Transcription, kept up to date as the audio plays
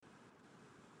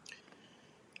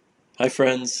Hi,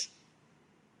 friends.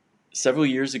 Several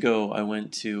years ago, I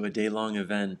went to a day-long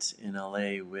event in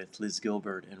LA with Liz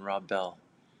Gilbert and Rob Bell.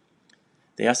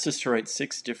 They asked us to write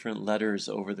 6 different letters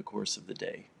over the course of the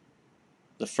day.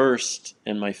 The first,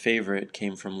 and my favorite,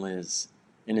 came from Liz,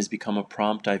 and has become a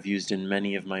prompt I've used in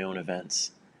many of my own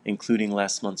events, including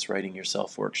last month's Writing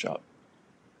Yourself workshop.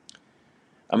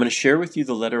 I'm going to share with you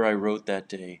the letter I wrote that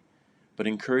day, but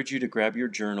encourage you to grab your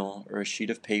journal or a sheet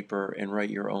of paper and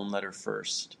write your own letter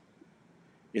first.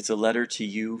 It's a letter to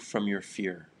you from your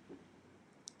fear.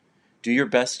 Do your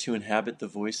best to inhabit the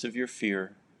voice of your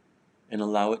fear and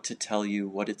allow it to tell you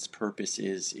what its purpose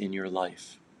is in your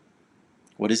life.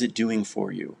 What is it doing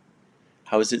for you?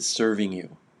 How is it serving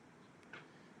you?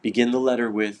 Begin the letter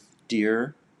with,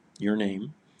 "Dear," your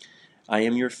name, "I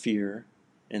am your fear,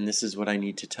 and this is what I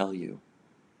need to tell you."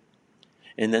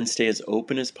 And then stay as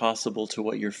open as possible to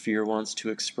what your fear wants to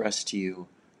express to you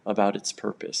about its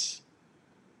purpose.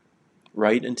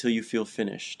 Write until you feel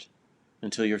finished,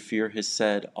 until your fear has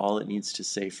said all it needs to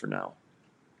say for now.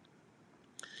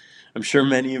 I'm sure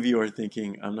many of you are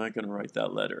thinking, I'm not going to write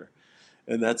that letter,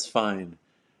 and that's fine,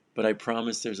 but I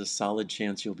promise there's a solid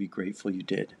chance you'll be grateful you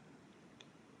did.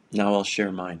 Now I'll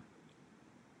share mine.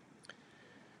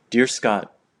 Dear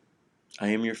Scott, I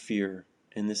am your fear,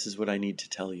 and this is what I need to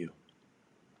tell you.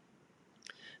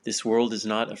 This world is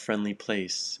not a friendly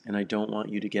place, and I don't want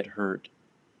you to get hurt.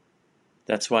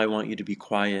 That's why I want you to be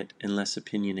quiet and less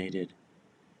opinionated.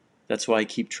 That's why I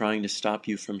keep trying to stop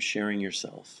you from sharing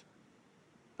yourself.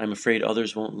 I'm afraid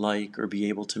others won't like or be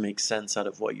able to make sense out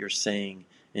of what you're saying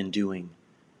and doing.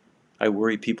 I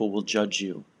worry people will judge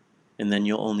you, and then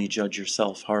you'll only judge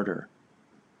yourself harder.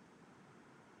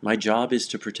 My job is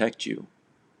to protect you,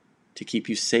 to keep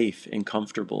you safe and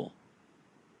comfortable.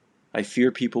 I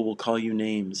fear people will call you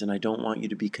names, and I don't want you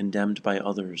to be condemned by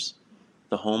others.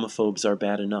 The homophobes are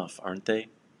bad enough, aren't they?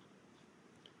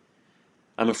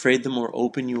 I'm afraid the more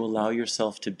open you allow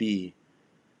yourself to be,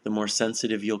 the more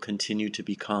sensitive you'll continue to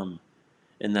become,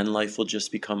 and then life will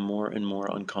just become more and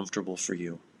more uncomfortable for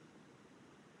you.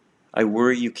 I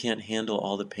worry you can't handle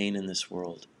all the pain in this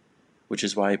world, which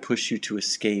is why I push you to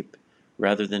escape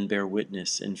rather than bear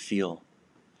witness and feel.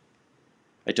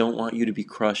 I don't want you to be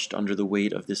crushed under the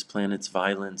weight of this planet's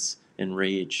violence and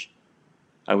rage.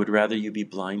 I would rather you be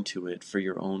blind to it for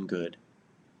your own good.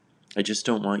 I just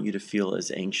don't want you to feel as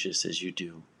anxious as you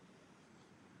do.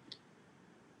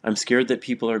 I'm scared that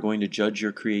people are going to judge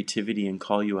your creativity and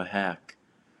call you a hack,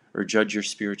 or judge your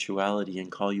spirituality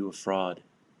and call you a fraud.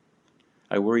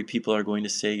 I worry people are going to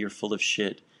say you're full of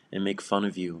shit and make fun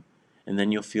of you, and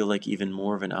then you'll feel like even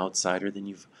more of an outsider than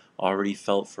you've already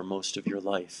felt for most of your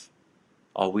life.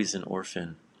 Always an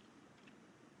orphan.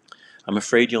 I'm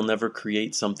afraid you'll never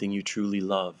create something you truly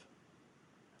love.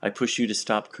 I push you to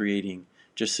stop creating,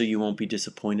 just so you won't be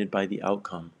disappointed by the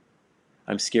outcome.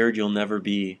 I'm scared you'll never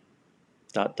be...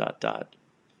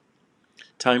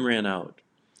 Time ran out.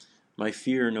 My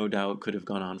fear, no doubt, could have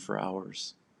gone on for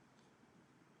hours.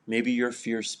 Maybe your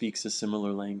fear speaks a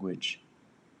similar language.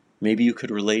 Maybe you could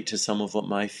relate to some of what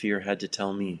my fear had to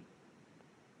tell me.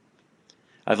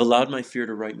 I've allowed my fear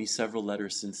to write me several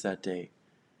letters since that day,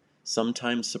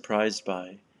 sometimes surprised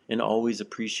by, and always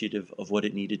appreciative of what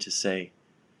it needed to say.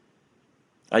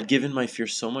 I'd given my fear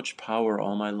so much power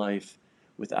all my life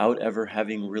without ever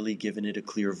having really given it a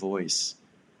clear voice,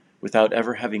 without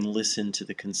ever having listened to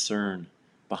the concern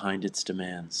behind its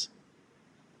demands.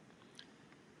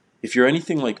 If you're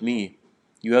anything like me,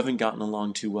 you haven't gotten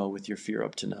along too well with your fear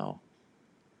up to now.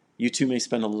 You two may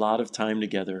spend a lot of time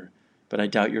together, but I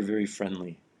doubt you're very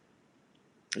friendly.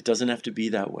 It doesn't have to be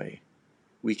that way.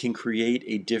 We can create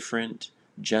a different,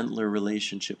 gentler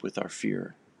relationship with our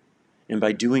fear. And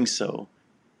by doing so,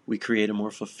 we create a more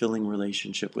fulfilling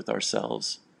relationship with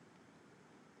ourselves.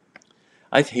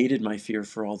 I've hated my fear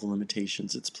for all the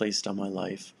limitations it's placed on my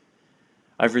life.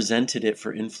 I've resented it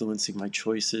for influencing my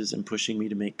choices and pushing me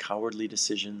to make cowardly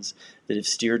decisions that have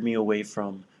steered me away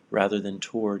from, rather than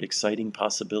toward, exciting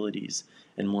possibilities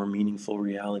and more meaningful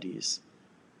realities.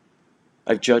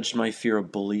 I've judged my fear a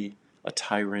bully, a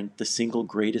tyrant, the single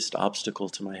greatest obstacle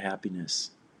to my happiness.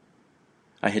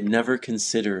 I had never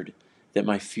considered that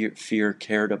my fear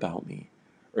cared about me,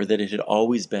 or that it had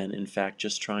always been, in fact,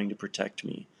 just trying to protect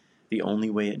me, the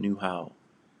only way it knew how.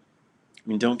 I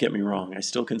mean, don't get me wrong, I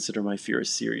still consider my fear a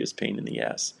serious pain in the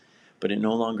ass, but it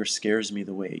no longer scares me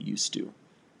the way it used to.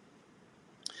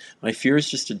 My fear is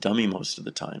just a dummy most of the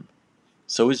time.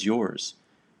 So is yours.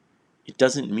 It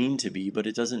doesn't mean to be, but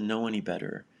it doesn't know any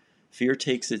better. Fear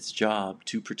takes its job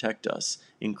to protect us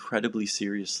incredibly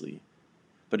seriously,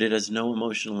 but it has no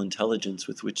emotional intelligence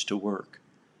with which to work.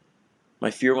 My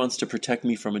fear wants to protect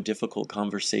me from a difficult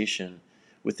conversation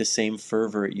with the same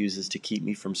fervor it uses to keep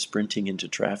me from sprinting into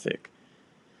traffic.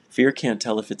 Fear can't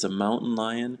tell if it's a mountain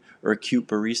lion or a cute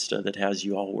barista that has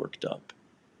you all worked up.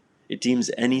 It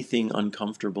deems anything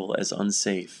uncomfortable as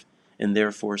unsafe and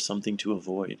therefore something to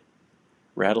avoid.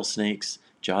 Rattlesnakes,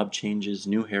 job changes,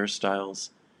 new hairstyles,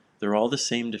 they're all the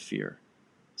same to fear.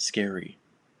 Scary.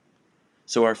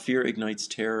 So our fear ignites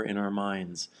terror in our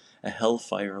minds, a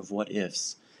hellfire of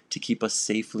what-ifs, to keep us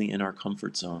safely in our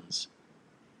comfort zones.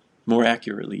 More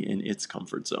accurately, in its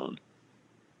comfort zone.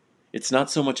 It's not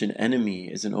so much an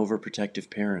enemy as an overprotective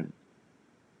parent.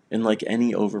 And like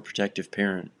any overprotective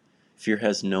parent, fear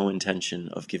has no intention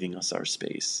of giving us our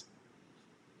space.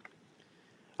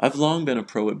 I've long been a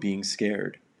pro at being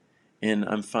scared, and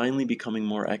I'm finally becoming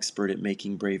more expert at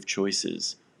making brave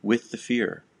choices with the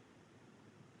fear.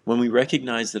 When we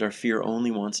recognize that our fear only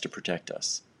wants to protect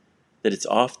us, that it's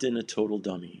often a total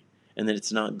dummy, and that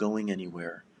it's not going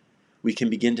anywhere, we can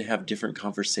begin to have different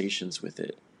conversations with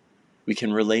it. We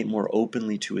can relate more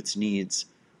openly to its needs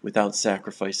without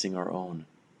sacrificing our own.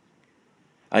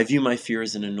 I view my fear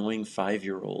as an annoying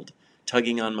 5-year-old,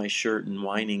 tugging on my shirt and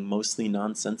whining mostly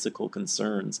nonsensical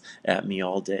concerns at me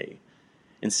all day.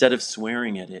 Instead of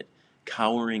swearing at it,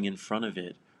 cowering in front of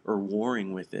it, or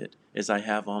warring with it, as I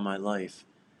have all my life,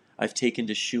 I've taken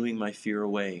to shooing my fear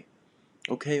away.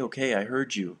 Okay, I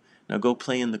heard you. Now go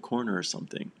play in the corner or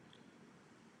something.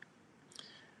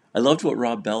 I loved what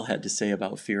Rob Bell had to say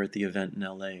about fear at the event in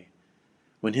LA.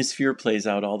 When his fear plays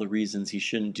out all the reasons he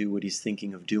shouldn't do what he's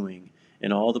thinking of doing,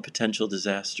 and all the potential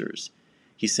disasters,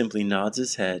 he simply nods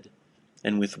his head,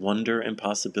 and with wonder and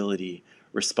possibility,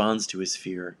 responds to his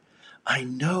fear, "I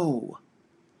know!"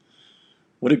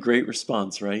 What a great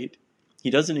response, right?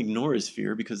 He doesn't ignore his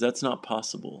fear because that's not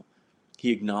possible.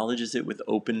 He acknowledges it with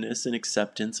openness and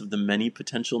acceptance of the many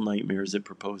potential nightmares it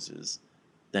proposes.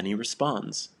 Then he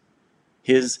responds.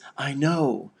 His "I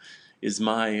know" is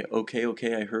my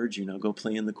okay, I heard you, now go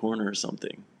play in the corner or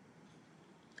something.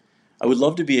 I would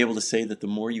love to be able to say that the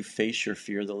more you face your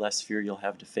fear, the less fear you'll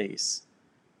have to face.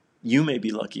 You may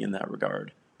be lucky in that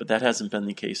regard, but that hasn't been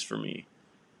the case for me.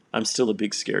 I'm still a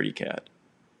big scaredy cat.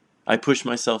 I push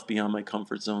myself beyond my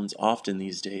comfort zones often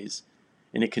these days,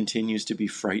 and it continues to be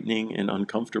frightening and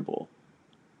uncomfortable,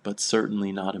 but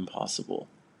certainly not impossible.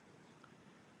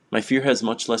 My fear has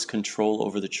much less control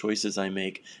over the choices I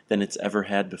make than it's ever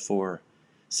had before,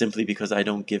 simply because I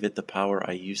don't give it the power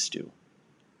I used to.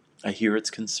 I hear its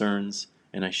concerns,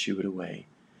 and I shoo it away.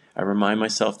 I remind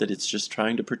myself that it's just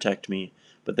trying to protect me,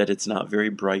 but that it's not very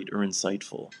bright or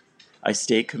insightful. I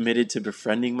stay committed to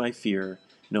befriending my fear,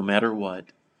 no matter what,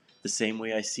 the same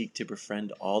way I seek to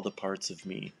befriend all the parts of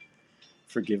me.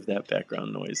 Forgive that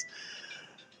background noise.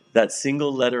 That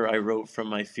single letter I wrote from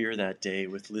my fear that day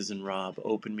with Liz and Rob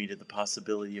opened me to the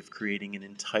possibility of creating an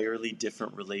entirely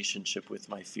different relationship with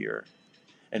my fear,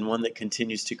 and one that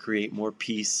continues to create more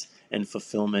peace and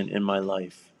fulfillment in my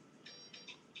life.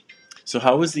 So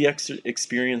how was the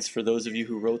experience for those of you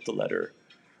who wrote the letter?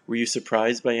 Were you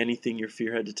surprised by anything your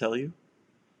fear had to tell you?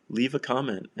 Leave a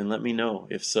comment and let me know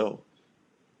if so.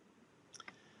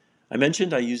 I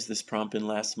mentioned I used this prompt in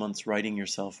last month's Writing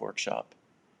Yourself workshop,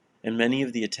 and many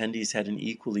of the attendees had an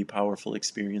equally powerful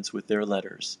experience with their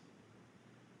letters.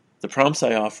 The prompts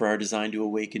I offer are designed to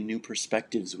awaken new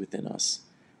perspectives within us,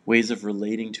 ways of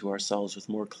relating to ourselves with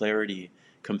more clarity,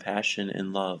 compassion,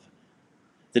 and love.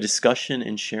 The discussion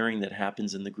and sharing that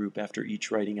happens in the group after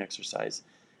each writing exercise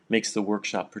makes the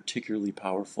workshop particularly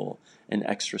powerful and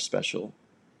extra special.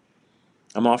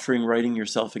 I'm offering Writing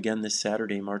Yourself again this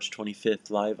Saturday, March 25th,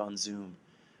 live on Zoom,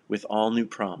 with all new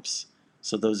prompts,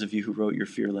 so those of you who wrote your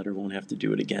fear letter won't have to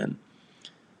do it again.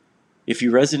 If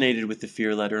you resonated with the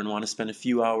fear letter and want to spend a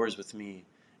few hours with me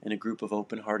and a group of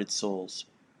open-hearted souls,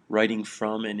 writing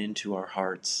from and into our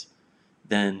hearts,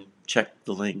 then check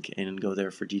the link and go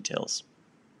there for details.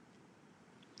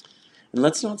 And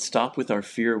let's not stop with our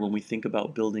fear when we think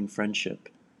about building friendship.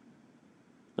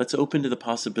 Let's open to the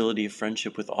possibility of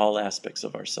friendship with all aspects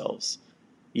of ourselves,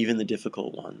 even the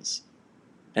difficult ones.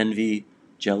 Envy,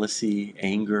 jealousy,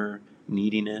 anger,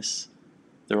 neediness,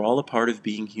 they're all a part of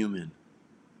being human.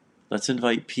 Let's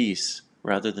invite peace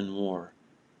rather than war,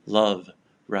 love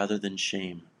rather than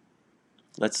shame.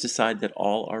 Let's decide that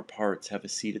all our parts have a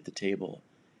seat at the table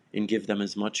and give them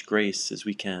as much grace as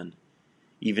we can,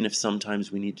 even if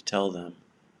sometimes we need to tell them,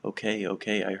 okay,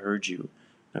 I heard you.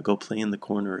 Now go play in the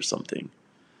corner or something.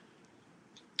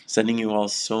 Sending you all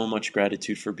so much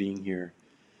gratitude for being here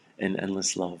and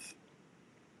endless love.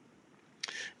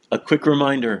 A quick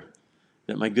reminder,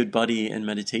 that my good buddy and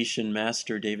meditation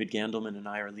master David Gandelman and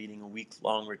I are leading a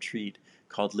week-long retreat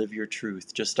called Live Your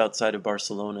Truth just outside of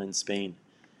Barcelona in Spain.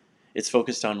 It's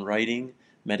focused on writing,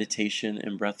 meditation,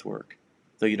 and breath work,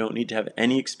 though you don't need to have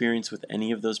any experience with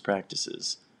any of those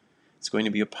practices. It's going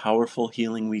to be a powerful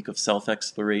healing week of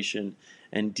self-exploration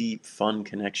and deep, fun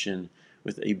connection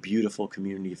with a beautiful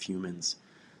community of humans.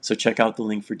 So check out the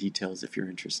link for details if you're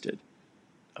interested.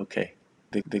 Okay,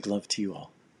 big love to you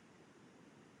all.